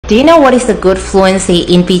Do you know what is the good fluency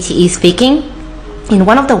in PTE speaking? In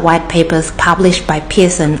one of the white papers published by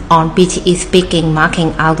Pearson on PTE speaking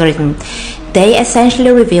marking algorithm, they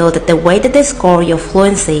essentially revealed that the way that they score your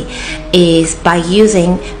fluency is by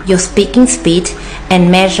using your speaking speed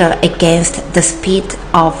and measure against the speed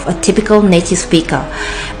of a typical native speaker.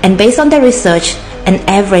 And based on their research, an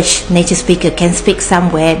average native speaker can speak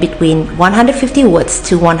somewhere between 150 words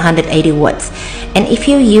to 180 words. And if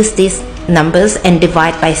you use these numbers and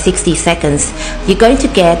divide by 60 seconds, you're going to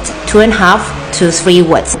get 2.5 to 3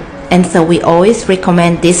 words. And so we always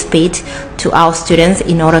recommend this speed to our students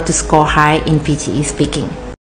in order to score high in PTE speaking.